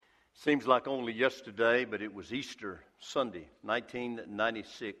Seems like only yesterday, but it was Easter Sunday,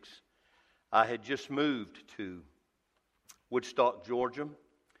 1996. I had just moved to Woodstock, Georgia.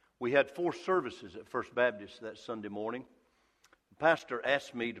 We had 4 services at First Baptist that Sunday morning. The pastor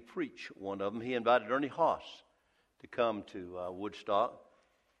asked me to preach one of them. He invited Ernie Haas to come to Woodstock.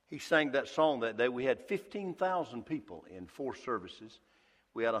 He sang that song that day. We had 15,000 people in 4 services.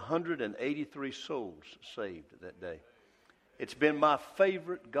 We had 183 souls saved that day. It's been my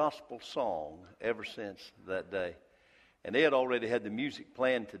favorite gospel song ever since that day. And Ed already had the music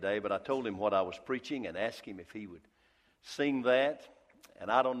planned today, but I told him what I was preaching and asked him if he would sing that.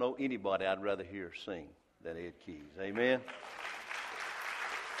 And I don't know anybody I'd rather hear sing than Ed Keys. Amen?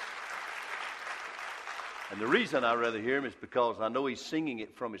 And the reason I'd rather hear him is because I know he's singing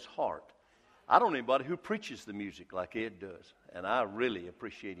it from his heart. I don't know anybody who preaches the music like Ed does, and I really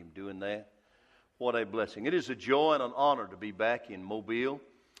appreciate him doing that. What a blessing. It is a joy and an honor to be back in Mobile.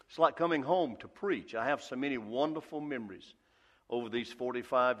 It's like coming home to preach. I have so many wonderful memories over these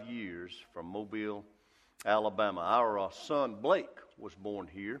 45 years from Mobile, Alabama. Our son Blake was born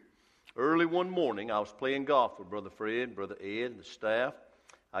here. Early one morning, I was playing golf with Brother Fred, Brother Ed, and the staff.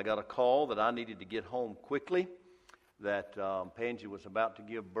 I got a call that I needed to get home quickly, that Pansy was about to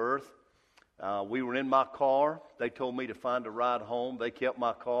give birth. We were in my car. They told me to find a ride home. They kept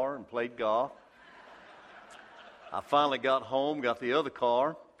my car and played golf. I finally got home, got the other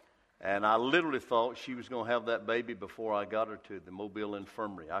car, and I literally thought she was going to have that baby before I got her to the Mobile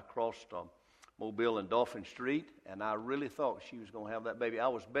Infirmary. I crossed Mobile and Dolphin Street, and I really thought she was going to have that baby. I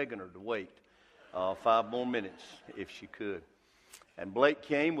was begging her to wait 5 more minutes if she could. And Blake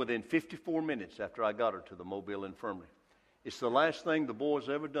came within 54 minutes after I got her to the Mobile Infirmary. It's the last thing the boy's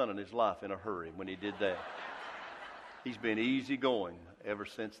ever done in his life in a hurry when he did that. He's been easy going ever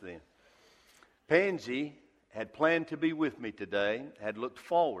since then. Pansy had planned to be with me today, had looked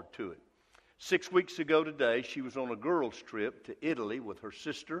forward to it. 6 weeks ago today, she was on a girls' trip to Italy with her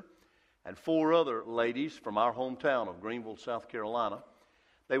sister and 4 other ladies from our hometown of Greenville, South Carolina.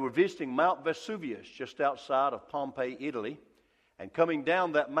 They were visiting Mount Vesuvius just outside of Pompeii, Italy. And coming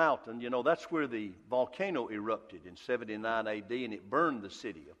down that mountain, you know, that's where the volcano erupted in 79 A.D. and it burned the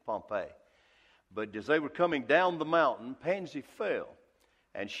city of Pompeii. But as they were coming down the mountain, Pansy fell.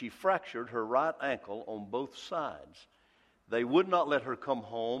 And she fractured her right ankle on both sides. They would not let her come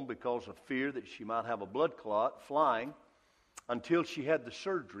home because of fear that she might have a blood clot flying until she had the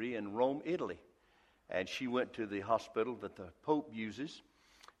surgery in Rome, Italy. And she went to the hospital that the Pope uses.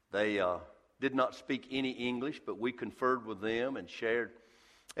 They did not speak any English, but we conferred with them and shared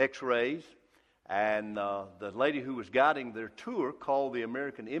x-rays. And the lady who was guiding their tour called the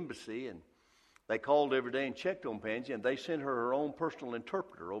American Embassy, and they called every day and checked on Pansy, and they sent her own personal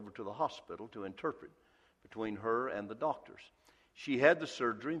interpreter over to the hospital to interpret between her and the doctors. She had the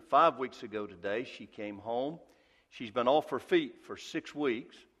surgery 5 weeks ago today. She came home. She's been off her feet for 6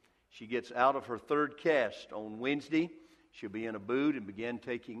 weeks. She gets out of her 3rd cast on Wednesday. She'll be in a boot and begin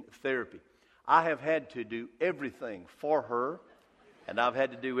taking therapy. I have had to do everything for her, and I've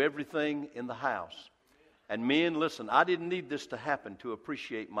had to do everything in the house. And men, listen, I didn't need this to happen to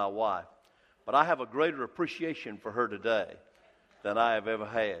appreciate my wife. But I have a greater appreciation for her today than I have ever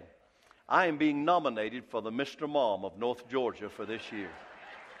had. I am being nominated for the Mr. Mom of North Georgia for this year.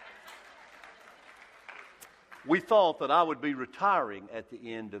 We thought that I would be retiring at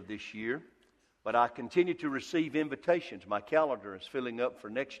the end of this year, but I continue to receive invitations. My calendar is filling up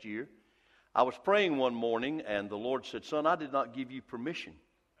for next year. I was praying one morning, and the Lord said, "Son, I did not give you permission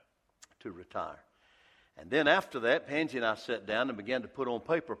to retire." And then after that, Pansy and I sat down and began to put on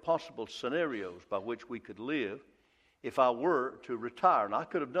paper possible scenarios by which we could live if I were to retire. And I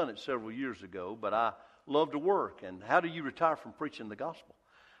could have done it several years ago, but I love to work. And how do you retire from preaching the gospel?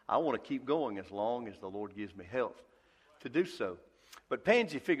 I want to keep going as long as the Lord gives me health to do so. But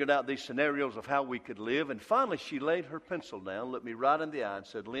Pansy figured out these scenarios of how we could live. And finally, she laid her pencil down, looked me right in the eye and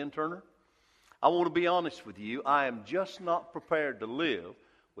said, "Lynn Turner, I want to be honest with you. I am just not prepared to live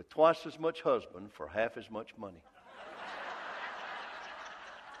with twice as much husband for half as much money."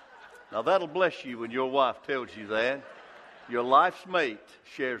 Now that'll bless you when your wife tells you that. Your life's mate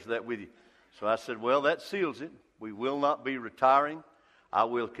shares that with you. So I said, well, that seals it. We will not be retiring. I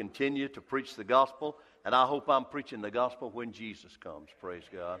will continue to preach the gospel, and I hope I'm preaching the gospel when Jesus comes. Praise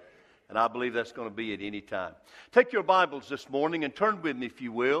God. And I believe that's going to be at any time. Take your Bibles this morning and turn with me, if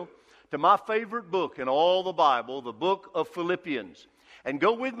you will, to my favorite book in all the Bible, the book of Philippians. And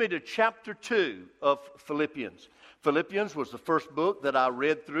go with me to chapter 2 of Philippians. Philippians was the first book that I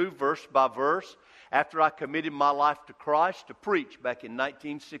read through verse by verse after I committed my life to Christ to preach back in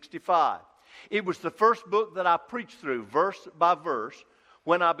 1965. It was the first book that I preached through verse by verse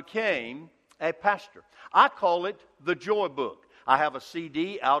when I became a pastor. I call it the Joy Book. I have a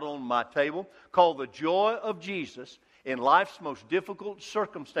CD out on my table called The Joy of Jesus in Life's Most Difficult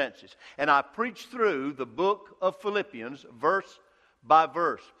Circumstances. And I preach through the book of Philippians verse by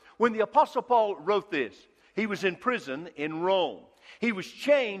verse. When the Apostle Paul wrote this, he was in prison in Rome. He was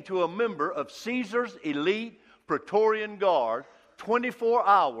chained to a member of Caesar's elite Praetorian Guard 24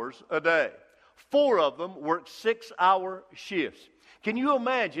 hours a day. 4 of them worked 6-hour shifts. Can you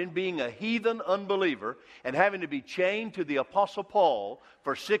imagine being a heathen unbeliever and having to be chained to the Apostle Paul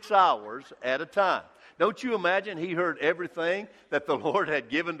for 6 hours at a time? Don't you imagine he heard everything that the Lord had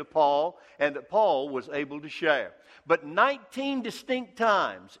given to Paul and that Paul was able to share? But 19 distinct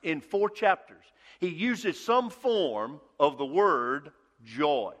times in 4 chapters, he uses some form of the word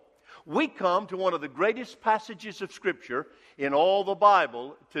joy. We come to one of the greatest passages of Scripture in all the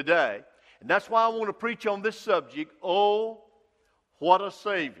Bible today. And that's why I want to preach on this subject, Oh, what a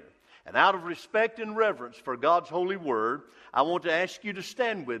Savior. And out of respect and reverence for God's holy word, I want to ask you to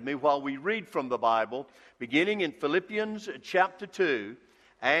stand with me while we read from the Bible, beginning in Philippians chapter 2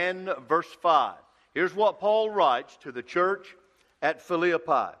 and verse 5. Here's what Paul writes to the church at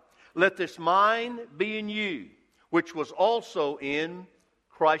Philippi. Let this mind be in you, which was also in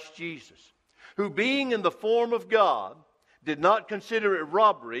Christ Jesus, who being in the form of God, did not consider it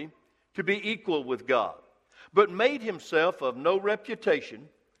robbery to be equal with God, but made himself of no reputation,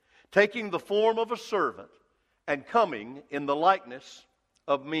 taking the form of a servant, and coming in the likeness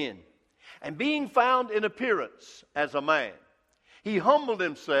of men. And being found in appearance as a man, he humbled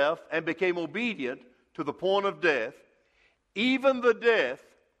himself and became obedient to the point of death, even the death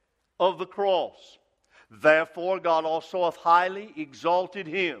of the cross. Therefore God also hath highly exalted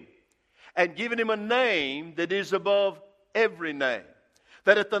him, and given him a name that is above every name,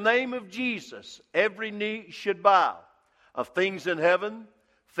 that at the name of Jesus every knee should bow, of things in heaven,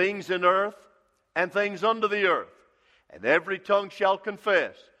 things in earth, and things under the earth, and every tongue shall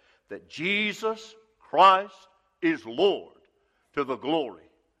confess that Jesus Christ is Lord, to the glory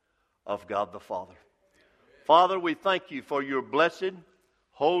of God the Father. Father, we thank you for your blessed,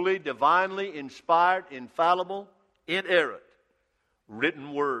 holy, divinely inspired, infallible, inerrant,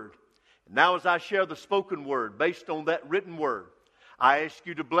 written word. Now as I share the spoken word based on that written word, I ask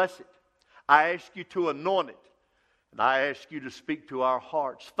you to bless it. I ask you to anoint it. And I ask you to speak to our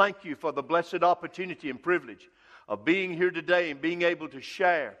hearts. Thank you for the blessed opportunity and privilege of being here today and being able to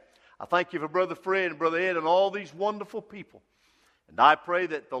share. I thank you for Brother Fred and Brother Ed and all these wonderful people. And I pray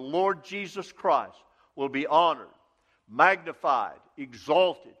that the Lord Jesus Christ will be honored, magnified,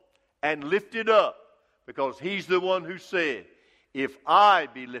 exalted, and lifted up, because he's the one who said, if I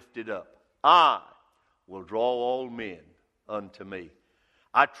be lifted up, I will draw all men unto me.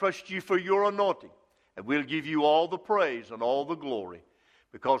 I trust you for your anointing, and we'll give you all the praise and all the glory,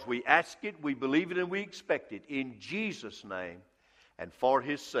 because we ask it, we believe it, and we expect it in Jesus' name and for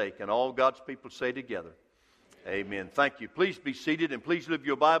his sake. And all God's people say together, amen. Thank you. Please be seated, and please leave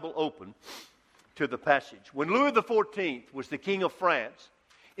your Bible open to the passage. When Louis XIV was the king of France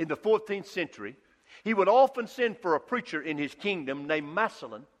in the 14th century, he would often send for a preacher in his kingdom named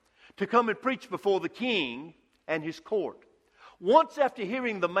Massillon to come and preach before the king and his court. Once, after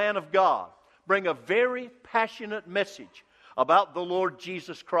hearing the man of God bring a very passionate message about the Lord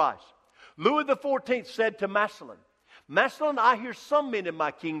Jesus Christ, Louis XIV said to Massillon, Massillon, I hear some men in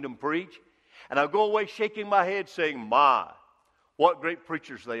my kingdom preach, and I go away shaking my head saying, my, what great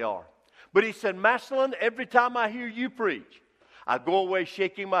preachers they are. But he said, Massillon, every time I hear you preach, I go away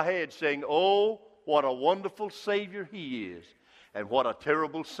shaking my head saying, oh, what a wonderful Savior he is, and what a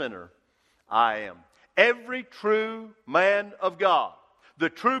terrible sinner I am. Every true man of God, the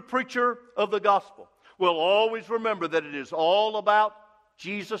true preacher of the gospel, will always remember that it is all about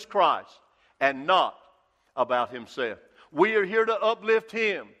Jesus Christ and not about himself. We are here to uplift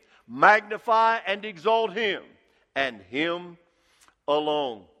him, magnify and exalt him, and him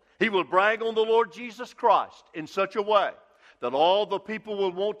alone. He will brag on the Lord Jesus Christ in such a way that all the people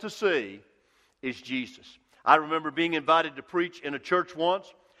will want to see is Jesus. I remember being invited to preach in a church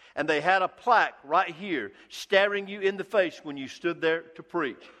once, and they had a plaque right here staring you in the face when you stood there to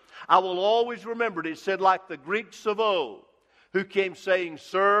preach. I will always remember it. It said, like the Greeks of old, who came saying,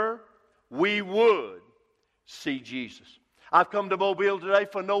 Sir, we would see Jesus. I've come to Mobile today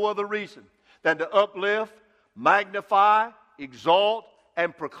for no other reason than to uplift, magnify, exalt,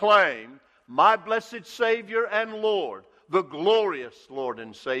 and proclaim my blessed Savior and Lord, the glorious Lord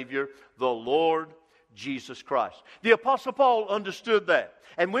and Savior, the Lord Jesus Christ. The Apostle Paul understood that.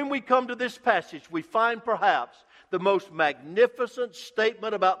 And when we come to this passage, we find perhaps the most magnificent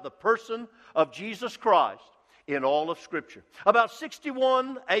statement about the person of Jesus Christ in all of Scripture. About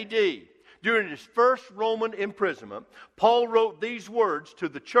 61 A.D., during his first Roman imprisonment, Paul wrote these words to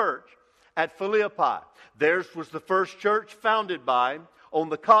the church at Philippi. Theirs was the first church founded by him on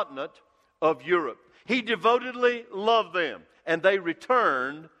the continent of Europe. He devotedly loved them, and they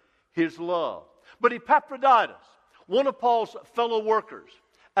returned his love. But Epaphroditus, one of Paul's fellow workers,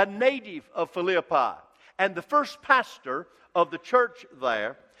 a native of Philippi, and the first pastor of the church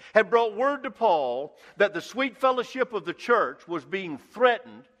there, had brought word to Paul that the sweet fellowship of the church was being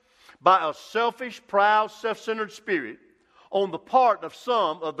threatened by a selfish, proud, self-centered spirit on the part of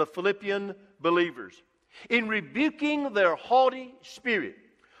some of the Philippian believers. In rebuking their haughty spirit,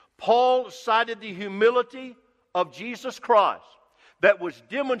 Paul cited the humility of Jesus Christ that was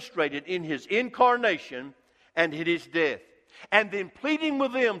demonstrated in his incarnation and in his death, and then pleading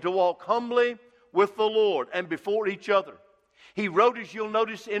with them to walk humbly with the Lord and before each other. He wrote, as you'll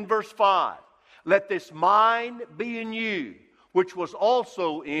notice in verse 5, "Let this mind be in you, which was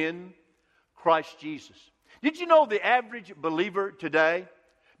also in Christ Jesus." Did you know the average believer today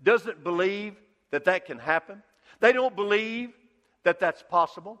doesn't believe that that can happen? They don't believe that that's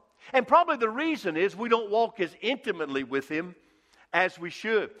possible. And probably the reason is we don't walk as intimately with Him as we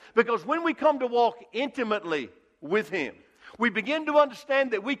should. Because when we come to walk intimately with Him, we begin to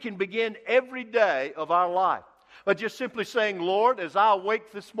understand that we can begin every day of our life by just simply saying, "Lord, as I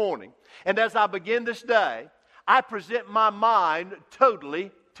awake this morning and as I begin this day, I present my mind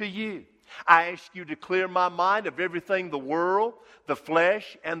totally to you. I ask you to clear my mind of everything the world, the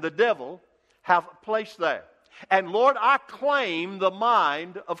flesh, and the devil have placed there. And Lord, I claim the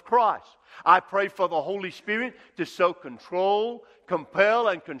mind of Christ. I pray for the Holy Spirit to so control, compel,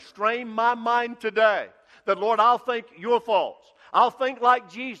 and constrain my mind today that, Lord, I'll think your thoughts. I'll think like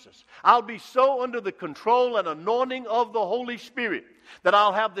Jesus. I'll be so under the control and anointing of the Holy Spirit that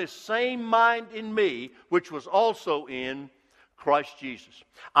I'll have this same mind in me which was also in Christ Jesus."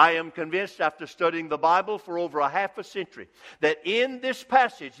 I am convinced, after studying the Bible for over a half a century, that in this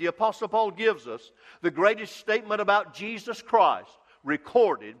passage the Apostle Paul gives us the greatest statement about Jesus Christ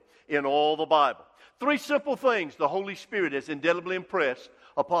recorded in all the Bible. 3 simple things the Holy Spirit has indelibly impressed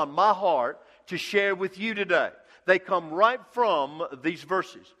upon my heart to share with you today. They come right from these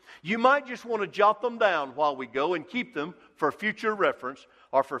verses. You might just want to jot them down while we go and keep them for future reference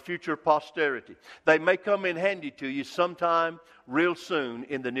or for future posterity. They may come in handy to you sometime real soon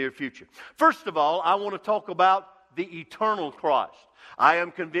in the near future. First of all, I want to talk about the eternal Christ. I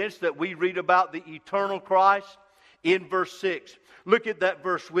am convinced that we read about the eternal Christ in verse 6. Look at that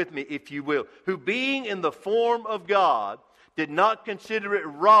verse with me, if you will. "Who being in the form of God, did not consider it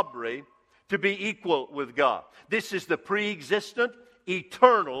robbery to be equal with God." This is the pre-existent,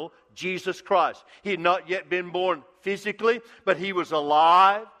 eternal Jesus Christ. He had not yet been born physically, but He was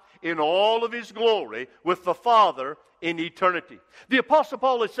alive in all of His glory with the Father in eternity. The Apostle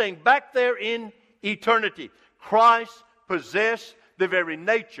Paul is saying back there in eternity, Christ possessed the very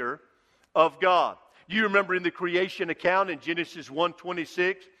nature of God. You remember in the creation account in Genesis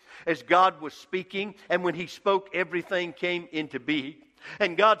 1:26, as God was speaking, and when He spoke, everything came into being.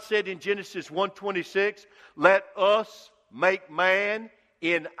 And God said in Genesis 1:26, "Let us make man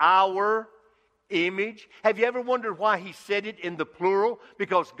in our image." Have you ever wondered why He said it in the plural?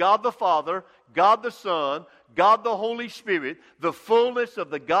 Because God the Father, God the Son, God the Holy Spirit, the fullness of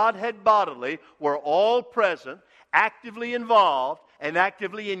the Godhead bodily, were all present, actively involved, and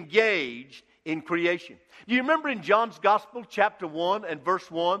actively engaged in creation. Do you remember in John's Gospel, chapter 1 and verse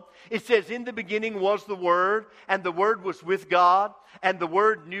 1, it says, "In the beginning was the Word, and the Word was with God, and the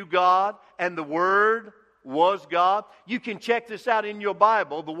Word knew God, and the Word was God." You can check this out in your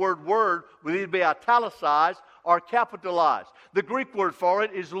Bible. The word "word" will either be italicized or capitalized. The Greek word for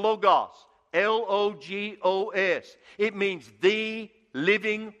it is logos, Logos. It means the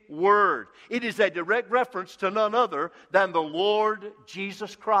living Word. It is a direct reference to none other than the Lord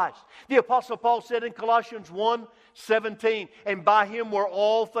Jesus Christ. The Apostle Paul said in Colossians 1:17, "And by Him were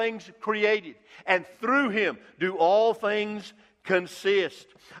all things created, and through Him do all things consist."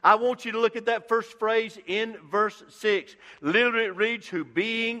 I want you to look at that first phrase in verse 6. Literally it reads, "Who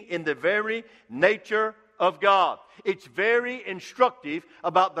being in the very nature of God." It's very instructive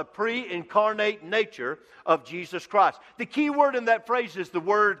about the pre-incarnate nature of Jesus Christ. The key word in that phrase is the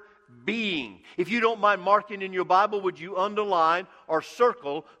word being. If you don't mind marking in your Bible, would you underline or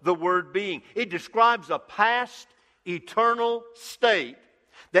circle the word being? It describes a past, eternal state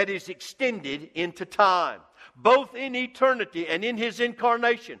that is extended into time. Both in eternity and in His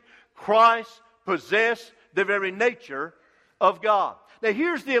incarnation, Christ possessed the very nature of God. Now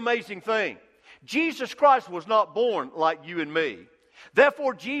here's the amazing thing. Jesus Christ was not born like you and me.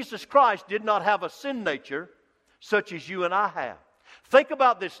 Therefore, Jesus Christ did not have a sin nature such as you and I have. Think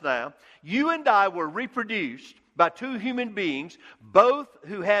about this now. You and I were reproduced by two human beings, both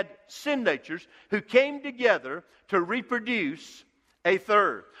who had sin natures, who came together to reproduce a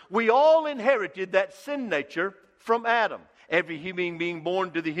third. We all inherited that sin nature from Adam. Every human being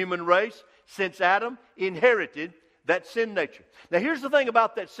born to the human race since Adam inherited that sin nature. Now here's the thing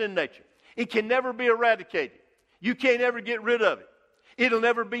about that sin nature. It can never be eradicated. You can't ever get rid of it. It'll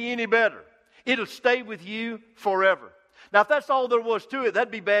never be any better. It'll stay with you forever. Now if that's all there was to it,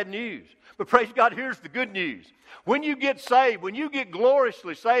 that'd be bad news. But praise God, here's the good news. When you get saved, when you get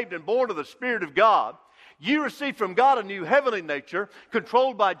gloriously saved and born of the Spirit of God, you receive from God a new heavenly nature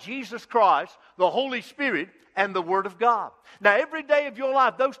controlled by Jesus Christ, the Holy Spirit, and the Word of God. Now, every day of your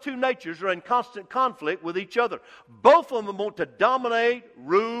life, those two natures are in constant conflict with each other. Both of them want to dominate,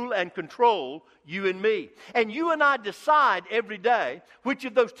 rule, and control you and me. And you and I decide every day which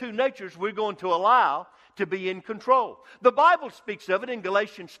of those two natures we're going to allow to be in control. The Bible speaks of it in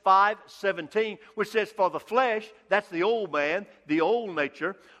Galatians 5:17, which says, "For the flesh," that's the old man, the old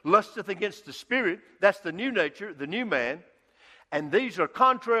nature, "lusteth against the Spirit," that's the new nature, the new man, "and these are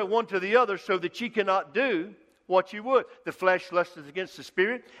contrary one to the other, so that ye cannot do what you would." The flesh lusteth against the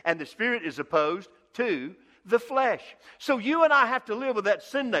Spirit, and the Spirit is opposed to the flesh. So you and I have to live with that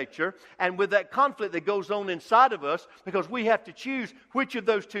sin nature and with that conflict that goes on inside of us, because we have to choose which of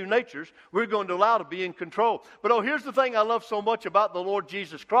those two natures we're going to allow to be in control. But here's the thing I love so much about the Lord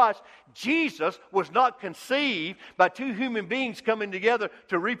Jesus Christ. Jesus was not conceived by two human beings coming together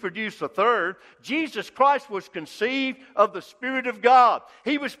to reproduce a third. Jesus Christ was conceived of the Spirit of God.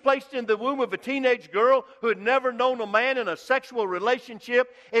 He was placed in the womb of a teenage girl who had never known a man in a sexual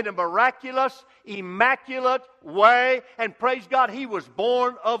relationship, in a miraculous, immaculate way, and praise God, he was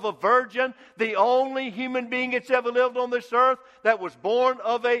born of a virgin, the only human being that's ever lived on this earth that was born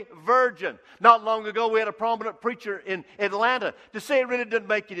of a virgin. Not long ago, we had a prominent preacher in Atlanta to say it really doesn't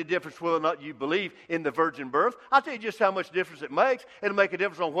make any difference whether or not you believe in the virgin birth. I'll tell you just how much difference it makes. It'll make a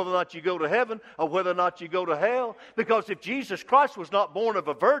difference on whether or not you go to heaven or whether or not you go to hell. Because if Jesus Christ was not born of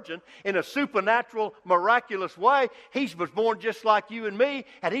a virgin in a supernatural, miraculous way, he was born just like you and me,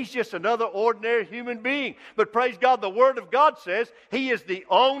 and he's just another ordinary human being. But praise God, the Word of God says he is the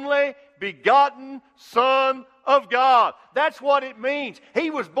only begotten Son of God. That's what it means. He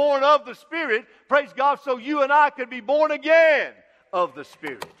was born of the Spirit, praise God, so you and I could be born again of the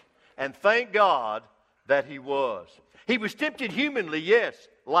Spirit. And thank God that he was. He was tempted humanly, yes,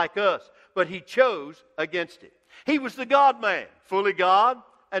 like us, but he chose against it. He was the God-man, fully God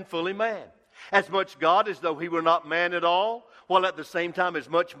and fully man. As much God as though he were not man at all, while at the same time as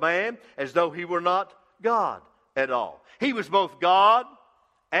much man as though he were not God at all. He was both God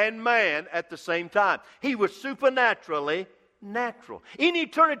and man at the same time. He was supernaturally natural. In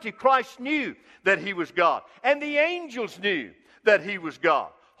eternity, Christ knew that he was God, and the angels knew that he was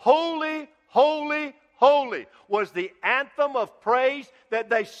God. Holy, holy, holy was the anthem of praise that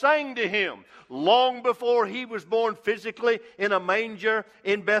they sang to him long before he was born physically in a manger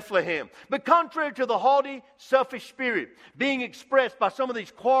in Bethlehem. But contrary to the haughty, selfish spirit being expressed by some of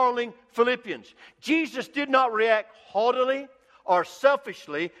these quarreling Philippians, Jesus did not react haughtily or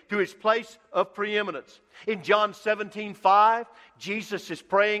selfishly to his place of preeminence. In John 17:5, Jesus is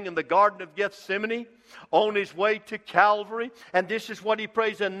praying in the Garden of Gethsemane on his way to Calvary, and this is what he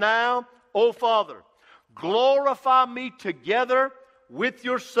prays, "And now, O Father, glorify me together with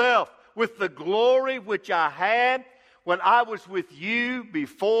yourself, with the glory which I had when I was with you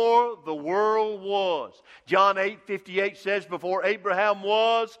before the world was." John 8:58 says, "Before Abraham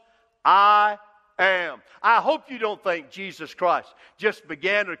was, I am." I hope you don't think Jesus Christ just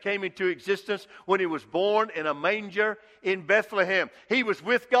began or came into existence when he was born in a manger in Bethlehem. He was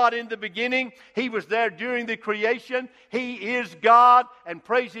with God in the beginning. He was there during the creation. He is God, and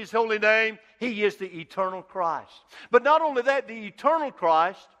praise his holy name. He is the eternal Christ. But not only that, the eternal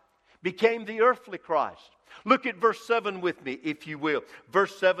Christ became the earthly Christ. Look at verse 7 with me, if you will.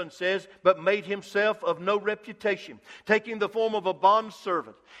 Verse 7 says, "But made himself of no reputation, taking the form of a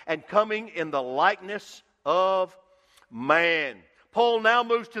bondservant, and coming in the likeness of man." Paul now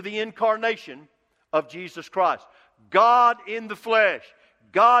moves to the incarnation of Jesus Christ. God in the flesh.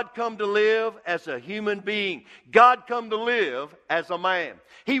 God come to live as a human being. God come to live as a man.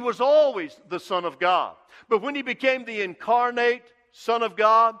 He was always the Son of God. But when he became the incarnate Son of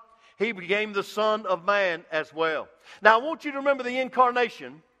God, he became the Son of Man as well. Now, I want you to remember the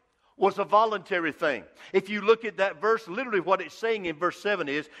incarnation was a voluntary thing. If you look at that verse, literally what it's saying in verse 7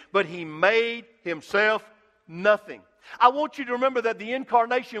 is, "But he made himself nothing." I want you to remember that the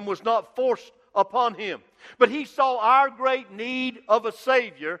incarnation was not forced upon him, but he saw our great need of a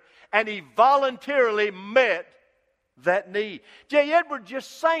Savior, and he voluntarily met that need. J. Edward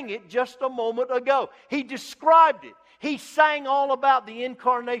just sang it just a moment ago. He described it. He sang all about the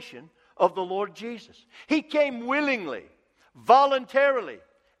incarnation of the Lord Jesus. He came willingly, voluntarily,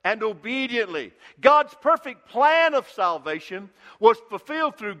 and obediently. God's perfect plan of salvation was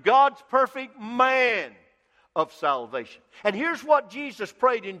fulfilled through God's perfect man of salvation. And here's what Jesus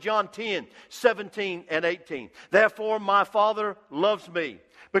prayed in John 10, 17 and 18. Therefore my Father loves me,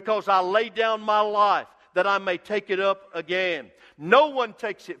 because I lay down my life that I may take it up again. No one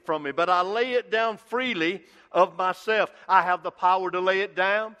takes it from me, but I lay it down freely of myself. I have the power to lay it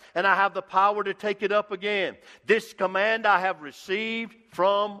down, and I have the power to take it up again. This command I have received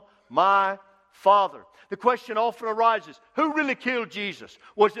from my Father. The question often arises, who really killed Jesus?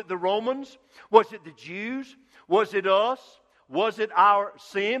 Was it the Romans? Was it the Jews? Was it us? Was it our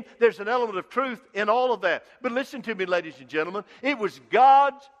sin? There's an element of truth in all of that. But listen to me, ladies and gentlemen. It was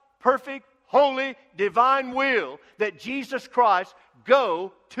God's perfect, holy, divine will that Jesus Christ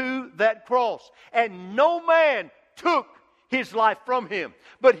go to that cross. And no man took his life from him,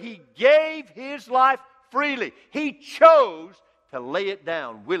 but he gave his life freely. He chose to lay it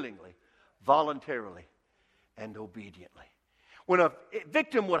down willingly, voluntarily, and obediently. When a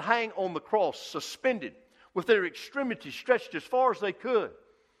victim would hang on the cross, suspended, with their extremities stretched as far as they could,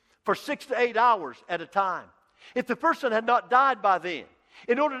 for 6 to 8 hours at a time, if the person had not died by then,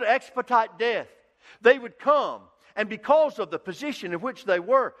 in order to expedite death, they would come, and because of the position in which they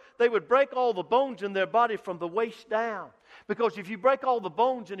were, they would break all the bones in their body from the waist down. Because if you break all the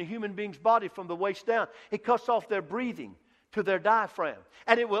bones in a human being's body from the waist down, it cuts off their breathing to their diaphragm,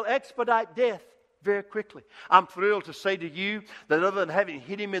 and it will expedite death very quickly. I'm thrilled to say to you that other than having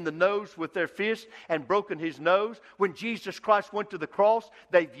hit him in the nose with their fist and broken his nose, when Jesus Christ went to the cross,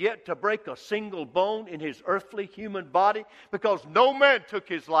 they've yet to break a single bone in his earthly human body, because no man took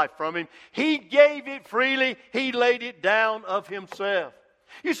his life from him. He gave it freely. He laid it down of himself.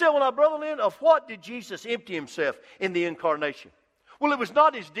 You say, well, now, Brother Lynn, of what did Jesus empty himself in the incarnation? Well, it was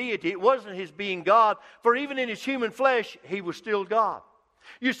not his deity. It wasn't his being God, for even in his human flesh, he was still God.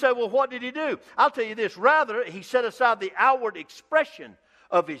 You say, well, what did he do? I'll tell you this. Rather, he set aside the outward expression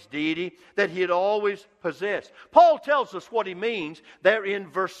of his deity that he had always possessed. Paul tells us what he means there in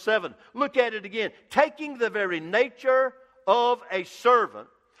verse 7. Look at it again. Taking the very nature of a servant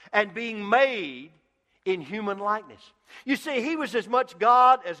and being made in human likeness. You see, he was as much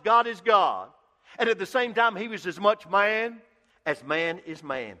God as God is God. And at the same time, he was as much man as man is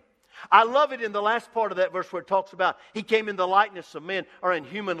man. I love it in the last part of that verse where it talks about he came in the likeness of men, or in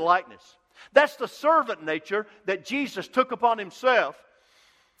human likeness. That's the servant nature that Jesus took upon himself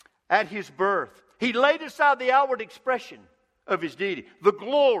at his birth. He laid aside the outward expression of his deity, the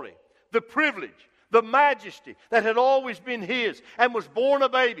glory, the privilege, the majesty that had always been his, and was born a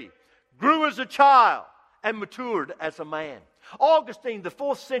baby, grew as a child, and matured as a man. Augustine, the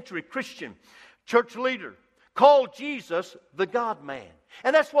 4th century Christian church leader, called Jesus the God-man.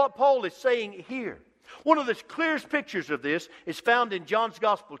 And that's what Paul is saying here. One of the clearest pictures of this is found in John's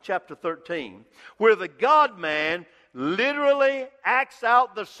Gospel, chapter 13, where the God-man literally acts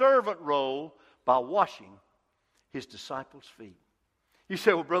out the servant role by washing his disciples' feet. You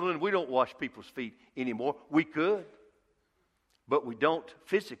say, well, Brother, we don't wash people's feet anymore. We could, but we don't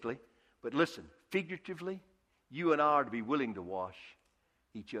physically. But listen, figuratively, you and I are to be willing to wash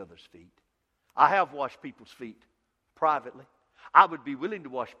each other's feet. I have washed people's feet privately. I would be willing to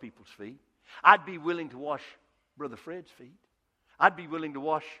wash people's feet. I'd be willing to wash Brother Fred's feet. I'd be willing to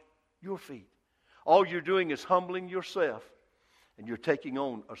wash your feet. All you're doing is humbling yourself, and you're taking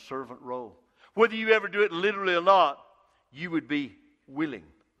on a servant role. Whether you ever do it literally or not, you would be willing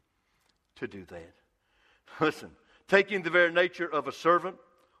to do that. Listen, taking the very nature of a servant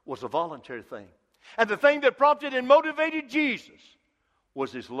was a voluntary thing. And the thing that prompted and motivated Jesus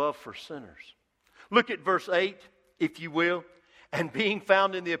was his love for sinners. Look at verse 8, if you will. And being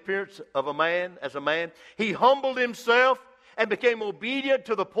found in the appearance of a man, as a man, he humbled himself and became obedient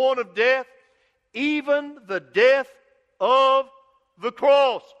to the point of death, even the death of the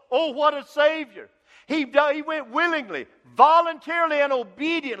cross. Oh, what a Savior. He went willingly, voluntarily, and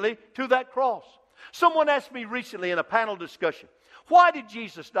obediently to that cross. Someone asked me recently in a panel discussion, why did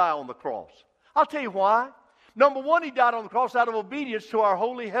Jesus die on the cross? I'll tell you why. Number one, he died on the cross out of obedience to our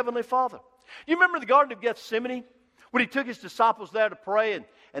holy Heavenly Father. You remember the Garden of Gethsemane? When he took his disciples there to pray,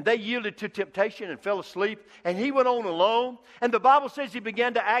 and they yielded to temptation and fell asleep, and he went on alone. And the Bible says he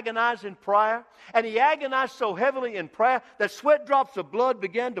began to agonize in prayer. And he agonized so heavily in prayer that sweat drops of blood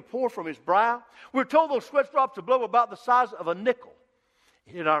began to pour from his brow. We're told those sweat drops of blood were about the size of a nickel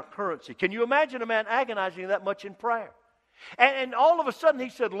in our currency. Can you imagine a man agonizing that much in prayer? And all of a sudden he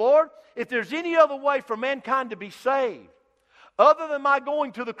said, Lord, if there's any other way for mankind to be saved, other than my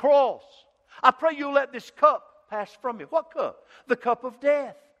going to the cross, I pray you'll let this cup pass from me. What cup? The cup of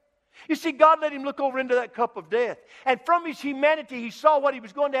death. You see, God let him look over into that cup of death. And from his humanity, he saw what he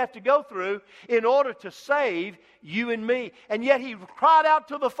was going to have to go through in order to save you and me. And yet he cried out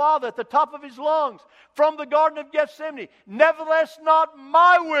to the Father at the top of his lungs from the Garden of Gethsemane, nevertheless, not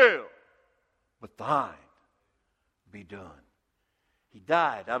my will, but thine be done. He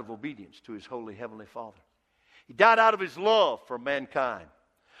died out of obedience to his holy heavenly Father. He died out of his love for mankind.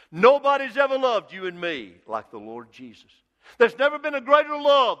 Nobody's ever loved you and me like the Lord Jesus. There's never been a greater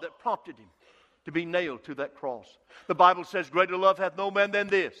love that prompted him to be nailed to that cross. The Bible says, greater love hath no man than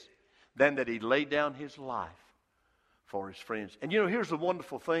this, than that he laid down his life for his friends. And you know, here's the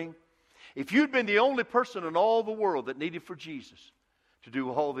wonderful thing. If you'd been the only person in all the world that needed for Jesus to do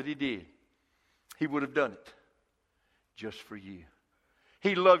all that he did, he would have done it just for you.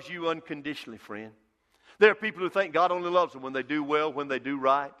 He loves you unconditionally, friend. There are people who think God only loves them when they do well, when they do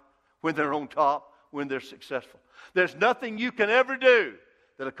right, when they're on top, when they're successful. There's nothing you can ever do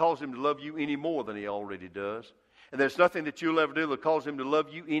that'll cause him to love you any more than he already does. And there's nothing that you'll ever do that'll cause him to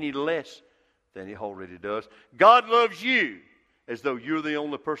love you any less than he already does. God loves you as though you're the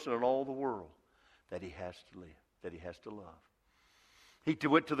only person in all the world that he has to live, that he has to love. He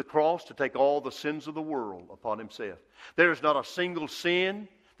went to the cross to take all the sins of the world upon himself. There is not a single sin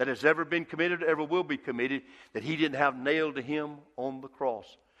that has ever been committed or ever will be committed that he didn't have nailed to him on the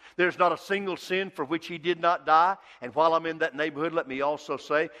cross. There's not a single sin for which he did not die. And while I'm in that neighborhood, let me also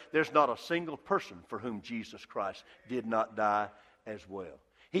say, there's not a single person for whom Jesus Christ did not die as well.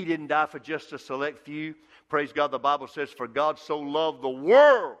 He didn't die for just a select few. Praise God, the Bible says, for God so loved the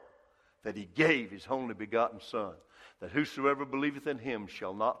world that he gave his only begotten Son, that whosoever believeth in him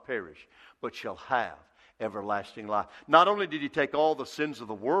shall not perish, but shall have everlasting life. Not only did he take all the sins of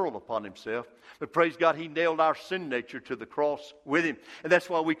the world upon himself, but praise God, he nailed our sin nature to the cross with him. And that's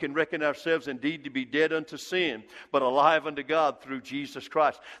why we can reckon ourselves indeed to be dead unto sin, but alive unto God through Jesus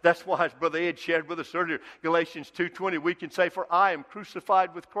Christ. That's why, as Brother Ed shared with us earlier, Galatians 2:20, we can say, for I am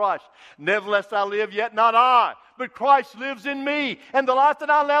crucified with Christ. Nevertheless I live, yet not I, but Christ lives in me. And the life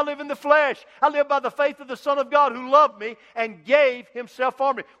that I now live in the flesh, I live by the faith of the Son of God who loved me and gave himself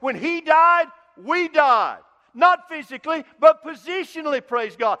for me. When he died, we died. Not physically, but positionally,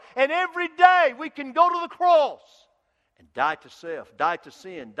 praise God. And every day we can go to the cross and die to self, die to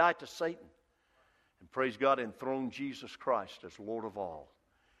sin, die to Satan. And praise God, enthrone Jesus Christ as Lord of all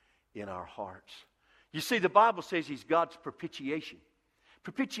in our hearts. You see, the Bible says he's God's propitiation.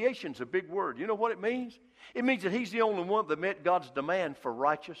 Propitiation's a big word. You know what it means? It means that he's the only one that met God's demand for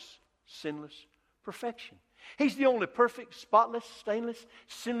righteous, sinless perfection. He's the only perfect, spotless, stainless,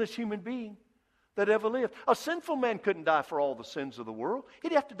 sinless human being that ever lived. A sinful man couldn't die for all the sins of the world.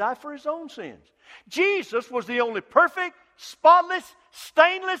 He'd have to die for his own sins. Jesus was the only perfect, spotless,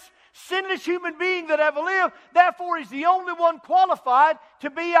 stainless, sinless human being that ever lived. Therefore, he's the only one qualified to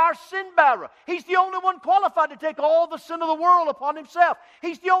be our sin bearer. He's the only one qualified to take all the sin of the world upon himself.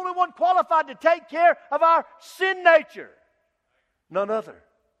 He's the only one qualified to take care of our sin nature. None other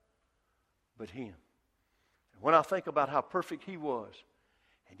but him. And when I think about how perfect he was,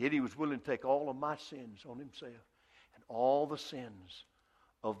 and yet he was willing to take all of my sins on himself and all the sins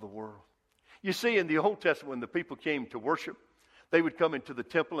of the world. You see, in the Old Testament, when the people came to worship, they would come into the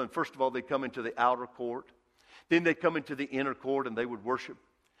temple, and first of all, they'd come into the outer court. Then they'd come into the inner court, and they would worship.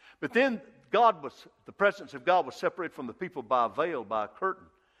 But then the presence of God was separated from the people by a veil, by a curtain.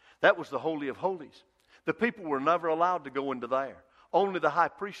 That was the Holy of Holies. The people were never allowed to go into there. Only the high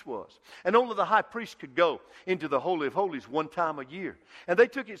priest was. And only the high priest could go into the Holy of Holies one time a year. And they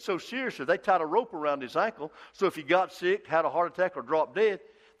took it so seriously, they tied a rope around his ankle, so if he got sick, had a heart attack, or dropped dead,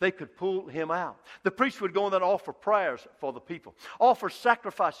 they could pull him out. The priest would go in there and offer prayers for the people, offer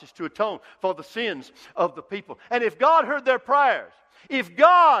sacrifices to atone for the sins of the people. And if God heard their prayers, if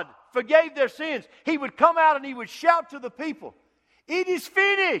God forgave their sins, he would come out and he would shout to the people, "It is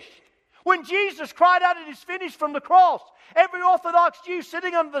finished." When Jesus cried out, "It is finished," from the cross, every Orthodox Jew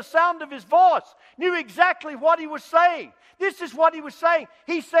sitting under the sound of his voice knew exactly what he was saying. This is what he was saying.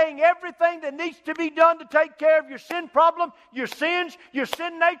 He's saying everything that needs to be done to take care of your sin problem, your sins, your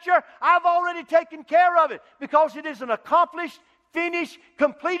sin nature, I've already taken care of it, because it is an accomplished, finished,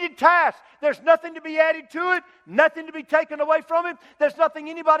 completed task. There's nothing to be added to it, nothing to be taken away from it. There's nothing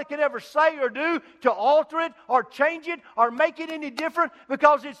anybody can ever say or do to alter it or change it or make it any different,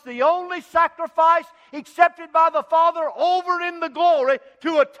 because it's the only sacrifice accepted by the Father over in the glory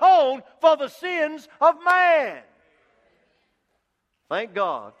to atone for the sins of man. Thank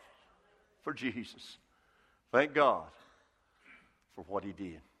God for Jesus. Thank God for what he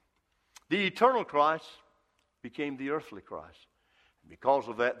did. The eternal Christ became the earthly Christ. Because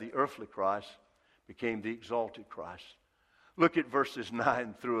of that, the earthly Christ became the exalted Christ. Look at verses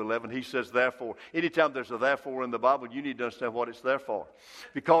 9 through 11. He says, therefore. Anytime there's a therefore in the Bible, you need to understand what it's there for.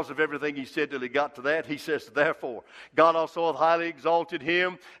 Because of everything he said till he got to that, he says, therefore. God also hath highly exalted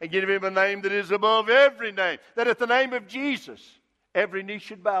him and given him a name that is above every name. That at the name of Jesus, every knee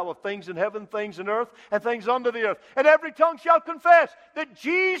should bow of things in heaven, things in earth, and things under the earth. And every tongue shall confess that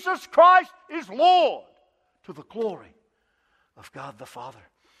Jesus Christ is Lord, to the glory of God the Father.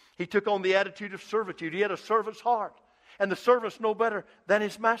 He took on the attitude of servitude. He had a servant's heart. And the servant's no better than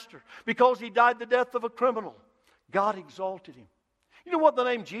his master. Because he died the death of a criminal, God exalted him. You know what the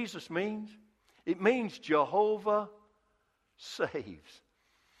name Jesus means? It means Jehovah saves.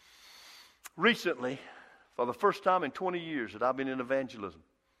 Recently, for the first time in 20 years that I've been in evangelism,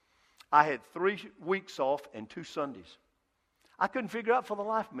 I had 3 weeks off and 2 Sundays. I couldn't figure out for the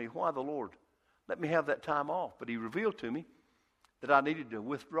life of me why the Lord let me have that time off. But he revealed to me that I needed to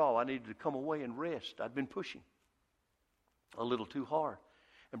withdraw. I needed to come away and rest. I'd been pushing a little too hard.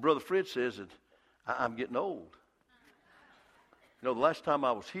 And Brother Fred says that I'm getting old. You know, the last time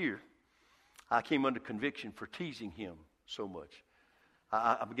I was here, I came under conviction for teasing him so much.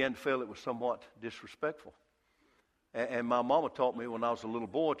 I began to feel it was somewhat disrespectful. And my mama taught me when I was a little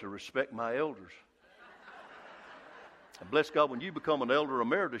boy to respect my elders. And bless God, when you become an elder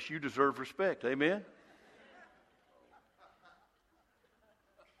emeritus, you deserve respect. Amen?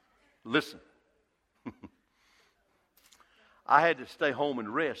 Listen. I had to stay home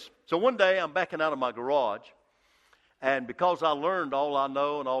and rest. So one day I'm backing out of my garage, and because I learned all I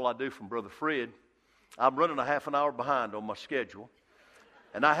know and all I do from Brother Fred, I'm running a half an hour behind on my schedule.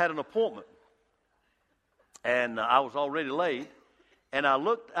 And I had an appointment, and I was already late, and I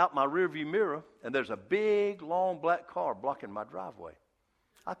looked out my rearview mirror, and there's a big, long black car blocking my driveway.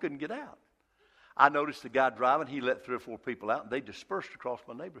 I couldn't get out. I noticed the guy driving. He let 3 or 4 people out, and they dispersed across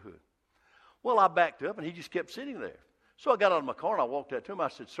my neighborhood. Well, I backed up, and he just kept sitting there. So I got out of my car, and I walked out to him. I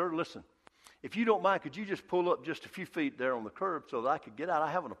said, sir, listen, if you don't mind, could you just pull up just a few feet there on the curb so that I could get out? I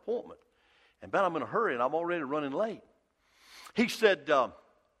have an appointment. And man, I'm in a hurry, and I'm already running late. He said,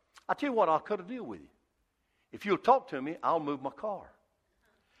 I tell you what, I'll cut a deal with you. If you'll talk to me, I'll move my car.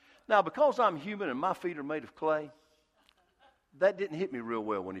 Now, because I'm human and my feet are made of clay, that didn't hit me real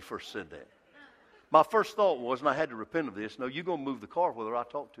well when he first said that. My first thought was, and I had to repent of this, no, you're going to move the car whether I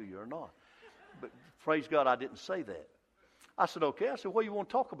talk to you or not. But praise God, I didn't say that. I said, okay. I said, what do you want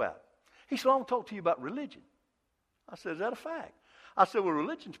to talk about? He said, I want to talk to you about religion. I said, is that a fact? I said, well,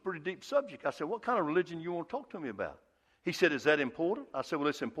 religion's a pretty deep subject. I said, what kind of religion you want to talk to me about? He said, is that important? I said, well,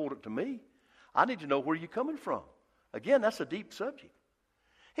 it's important to me. I need to know where you're coming from. Again, that's a deep subject.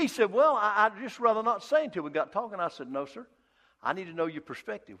 He said, well, I'd just rather not say until we got talking. I said, no, sir. I need to know your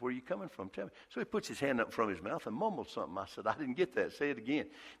perspective. Where are you coming from? Tell me. So he puts his hand up from his mouth and mumbled something. I said, I didn't get that. Say it again.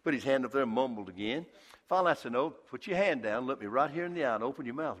 Put his hand up there and mumbled again. Finally, I said, no, put your hand down. Look me right here in the eye and open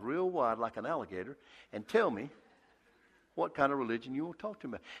your mouth real wide like an alligator and tell me what kind of religion you want to talk to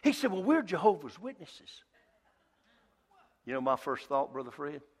me about. He said, well, we're Jehovah's Witnesses. You know my first thought, Brother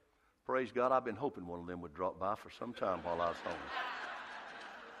Fred? Praise God, I've been hoping one of them would drop by for some time while I was home.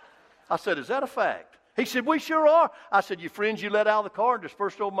 I said, is that a fact? He said, we sure are. I said, your friends you let out of the car and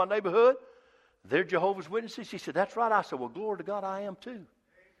dispersed over my neighborhood, they're Jehovah's Witnesses? He said, that's right. I said, well, glory to God, I am too.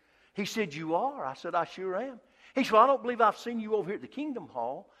 He said, you are? I said, I sure am. He said, well, I don't believe I've seen you over here at the Kingdom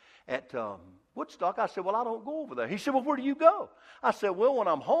Hall at Woodstock. I said, well, I don't go over there. He said, well, where do you go? I said, well, when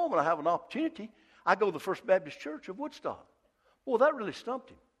I'm home and I have an opportunity, I go to the First Baptist Church of Woodstock. Well, that really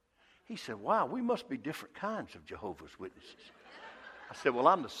stumped him. He said, wow, we must be different kinds of Jehovah's Witnesses. I said, well,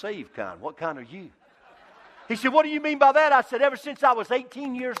 I'm the saved kind. What kind are you? He said, what do you mean by that? I said, ever since I was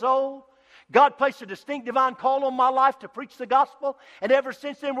 18 years old, God placed a distinct divine call on my life to preach the gospel. And ever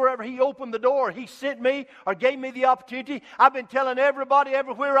since then, wherever He opened the door, He sent me or gave me the opportunity, I've been telling everybody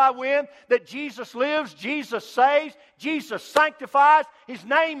everywhere I went that Jesus lives, Jesus saves, Jesus sanctifies. His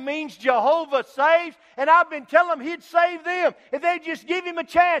name means Jehovah saves. And I've been telling them He'd save them if they'd just give Him a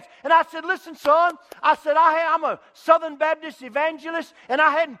chance. And I said, listen, son, I said, I'm a Southern Baptist evangelist, and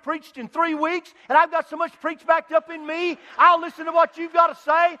I hadn't preached in 3 weeks, and I've got so much preach backed up in me. I'll listen to what you've got to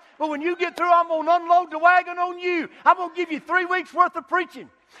say, but when you get through, I'm going to unload the wagon on you. I'm going to give you 3 weeks worth of preaching.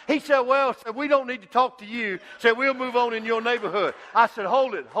 He said, well, we don't need to talk to you. Said, we'll move on in your neighborhood. I said,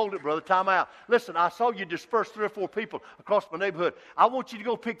 hold it, brother, time out. Listen, I saw you disperse 3 or 4 people across my neighborhood. I want you to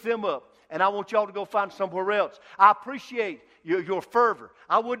go pick them up, and I want y'all to go find somewhere else. I appreciate your fervor.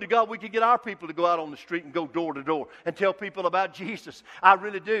 I would to God we could get our people to go out on the street and go door to door and tell people about Jesus. I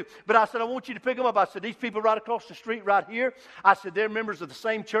really do. But I said, I want you to pick them up. I said, these people right across the street right here, I said, they're members of the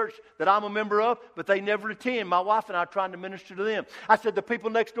same church that I'm a member of, but they never attend. My wife and I are trying to minister to them. I said, the people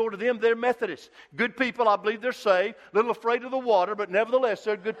next door to them, they're Methodists. Good people. I believe they're saved. A little afraid of the water, but nevertheless,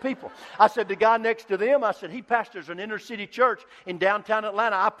 they're good people. I said, the guy next to them, I said, he pastors an inner city church in downtown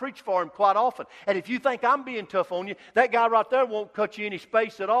Atlanta. I preach for him quite often. And if you think I'm being tough on you, that guy right there won't cut you any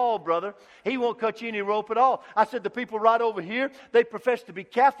space at all, brother. He won't cut you any rope at all. I said, the people right over here, they profess to be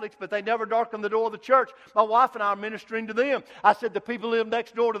Catholics, but they never darken the door of the church. My wife and I are ministering to them. I said, the people who live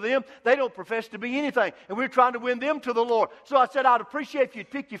next door to them, they don't profess to be anything. And we're trying to win them to the Lord. So I said, I'd appreciate if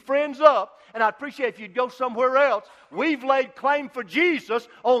you'd pick your friends up, and I'd appreciate if you'd go somewhere else. We've laid claim for Jesus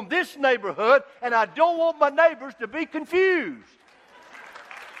on this neighborhood, and I don't want my neighbors to be confused.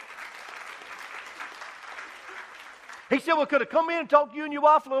 He said, well, could I come in and talk to you and your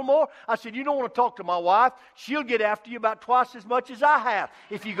wife a little more? I said, you don't want to talk to my wife. She'll get after you about twice as much as I have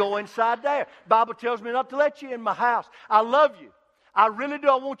if you go inside there. The Bible tells me not to let you in my house. I love you. I really do.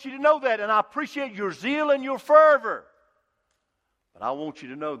 I want you to know that, and I appreciate your zeal and your fervor. But I want you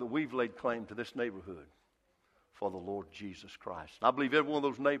to know that we've laid claim to this neighborhood for the Lord Jesus Christ. And I believe every one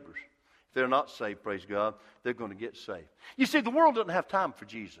of those neighbors, if they're not saved, praise God, they're going to get saved. You see, the world doesn't have time for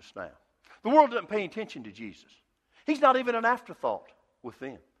Jesus now. The world doesn't pay attention to Jesus. He's not even an afterthought with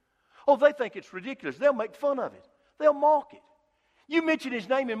them. Oh, they think it's ridiculous. They'll make fun of it. They'll mock it. You mention His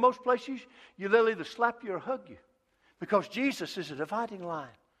name in most places, they'll either slap you or hug you. Because Jesus is a dividing line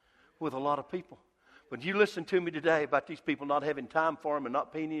with a lot of people. But you listen to me today about these people not having time for Him and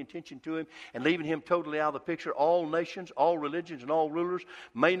not paying any attention to Him and leaving Him totally out of the picture. All nations, all religions, and all rulers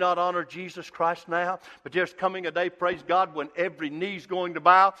may not honor Jesus Christ now. But there's coming a day, praise God, when every knee's going to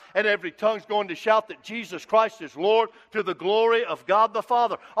bow and every tongue's going to shout that Jesus Christ is Lord to the glory of God the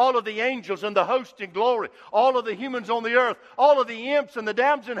Father. All of the angels and the host in glory, all of the humans on the earth, all of the imps and the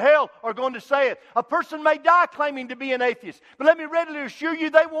damned in hell are going to say it. A person may die claiming to be an atheist, but let me readily assure you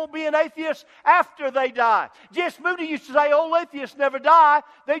they won't be an atheist after they die. J.S. Moody used to say, old atheists never die.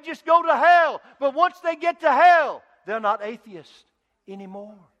 They just go to hell. But once they get to hell, they're not atheists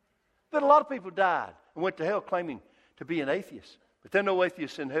anymore. But a lot of people died and went to hell claiming to be an atheist. But there are no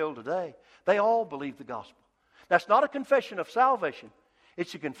atheists in hell today. They all believe the gospel. That's not a confession of salvation.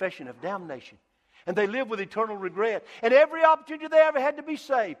 It's a confession of damnation. And they live with eternal regret. And every opportunity they ever had to be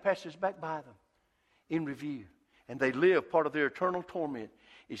saved passes back by them in review. And they live, part of their eternal torment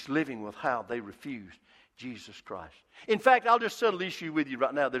is living with how they refused Jesus Christ. In fact, I'll just settle the issue with you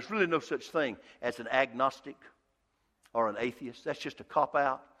right now. There's really no such thing as an agnostic or an atheist. That's just a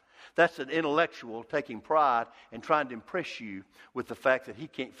cop-out. That's an intellectual taking pride and trying to impress you with the fact that he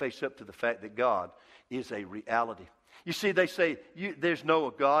can't face up to the fact that God is a reality. You see, they say there's no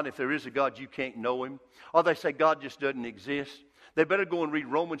God. If there is a God, you can't know Him. Or they say God just doesn't exist. They better go and read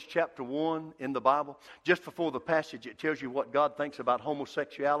Romans chapter 1 in the Bible. Just before the passage, it tells you what God thinks about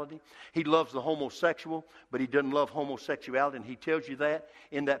homosexuality. He loves the homosexual, but He doesn't love homosexuality, and He tells you that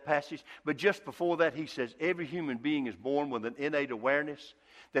in that passage. But just before that, He says every human being is born with an innate awareness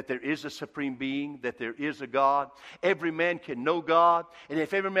that there is a supreme being, that there is a God. Every man can know God, and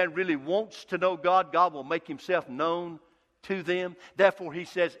if every man really wants to know God, God will make Himself known to them. Therefore, He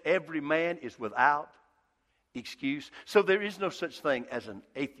says every man is without excuse. So there is no such thing as an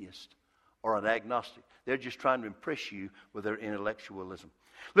atheist or an agnostic. They're just trying to impress you with their intellectualism.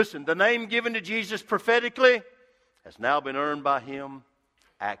 Listen, the name given to Jesus prophetically has now been earned by Him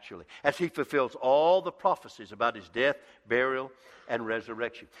actually, as He fulfills all the prophecies about His death, burial, and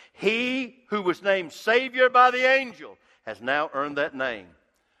resurrection. He who was named Savior by the angel has now earned that name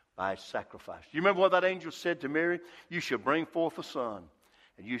by His sacrifice. Do you remember what that angel said to Mary? You shall bring forth a son,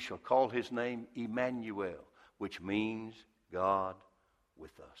 and you shall call His name Emmanuel, which means God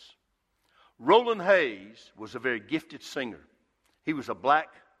with us. Roland Hayes was a very gifted singer. He was a black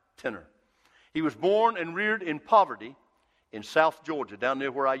tenor. He was born and reared in poverty in South Georgia, down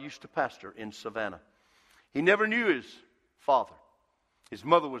near where I used to pastor in Savannah. He never knew his father. His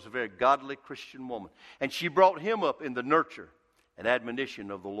mother was a very godly Christian woman, and she brought him up in the nurture and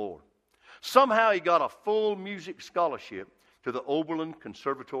admonition of the Lord. Somehow he got a full music scholarship to the Oberlin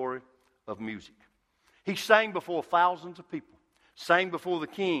Conservatory of Music. He sang before thousands of people, sang before the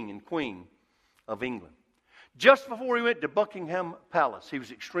King and Queen of England. Just before he went to Buckingham Palace, he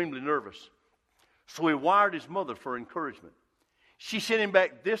was extremely nervous. So he wired his mother for encouragement. She sent him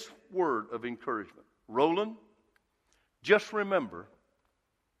back this word of encouragement. Roland, just remember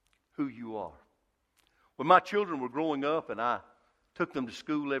who you are. When my children were growing up and I took them to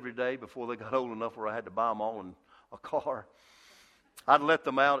school every day before they got old enough where I had to buy them a car. I'd let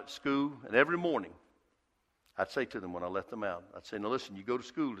them out at school, and every morning I'd say to them when I let them out, I'd say, now listen, you go to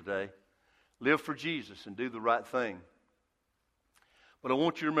school today, live for Jesus and do the right thing. But I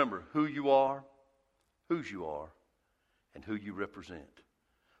want you to remember who you are, whose you are, and who you represent.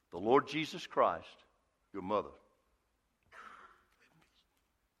 The Lord Jesus Christ, your mother.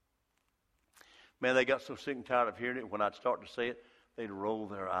 Man, they got so sick and tired of hearing it. When I'd start to say it, they'd roll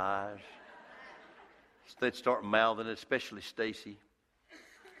their eyes. They'd start mouthing it, especially Stacy.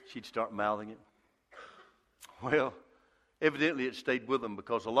 She'd start mouthing it. Well, evidently it stayed with them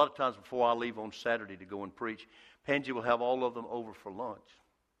because a lot of times before I leave on Saturday to go and preach, Pangie will have all of them over for lunch.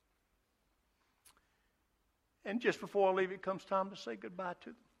 And just before I leave, it comes time to say goodbye to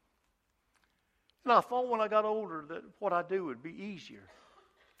them. And I thought when I got older that what I do would be easier.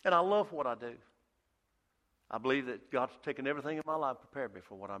 And I love what I do. I believe that God's taken everything in my life and prepared me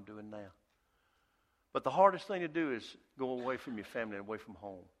for what I'm doing now. But the hardest thing to do is go away from your family and away from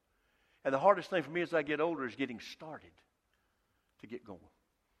home. And the hardest thing for me as I get older is getting started to get going.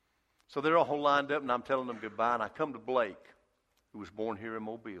 So they're all lined up, and I'm telling them goodbye. And I come to Blake, who was born here in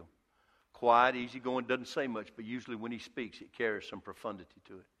Mobile. Quiet, easygoing, doesn't say much, but usually when he speaks, it carries some profundity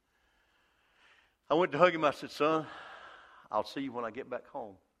to it. I went to hug him. I said, son, I'll see you when I get back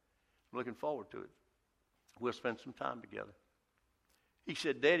home. I'm looking forward to it. We'll spend some time together. He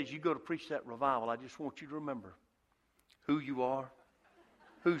said, Dad, as you go to preach that revival, I just want you to remember who you are,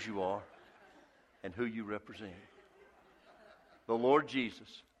 whose you are, and who you represent. The Lord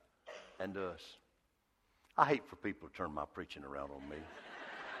Jesus and us. I hate for people to turn my preaching around on me.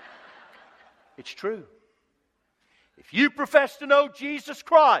 It's true. If you profess to know Jesus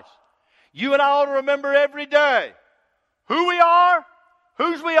Christ, you and I ought to remember every day who we are,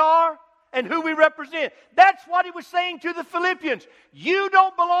 whose we are, and who we represent. That's what he was saying to the Philippians. You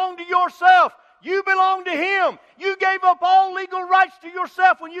don't belong to yourself. You belong to Him. You gave up all legal rights to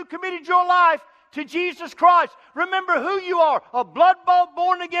yourself when you committed your life to Jesus Christ. Remember who you are, a blood-bought,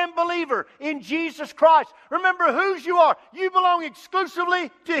 born-again believer in Jesus Christ. Remember whose you are. You belong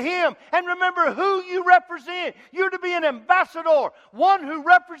exclusively to Him. And remember who you represent. You're to be an ambassador, one who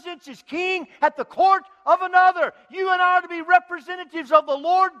represents his king at the court of another. You and I are to be representatives of the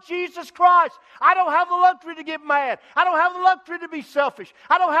Lord Jesus Christ. I don't have the luxury to get mad. I don't have the luxury to be selfish.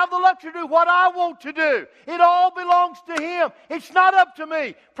 I don't have the luxury to do what I want to do. It all belongs to Him. It's not up to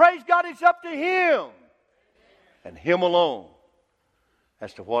me. Praise God, it's up to Him. And Him alone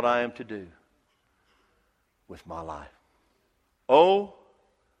as to what I am to do with my life. Oh,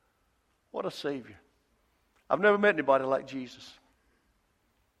 what a Savior. I've never met anybody like Jesus.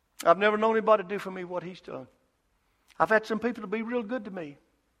 I've never known anybody to do for me what He's done. I've had some people to be real good to me.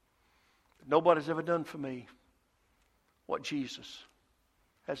 But nobody's ever done for me what Jesus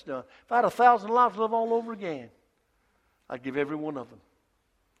has done. If I had 1,000 lives to live all over again, I'd give every one of them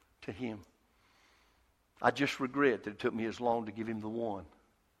to Him. I just regret that it took me as long to give Him the one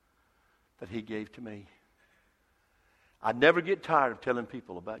that He gave to me. I never get tired of telling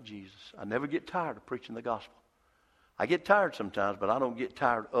people about Jesus. I never get tired of preaching the gospel. I get tired sometimes, but I don't get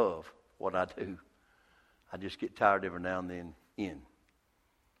tired of what I do. I just get tired every now and then in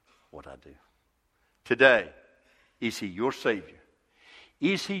what I do. Today, is He your Savior?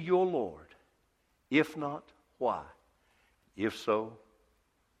 Is He your Lord? If not, why? If so,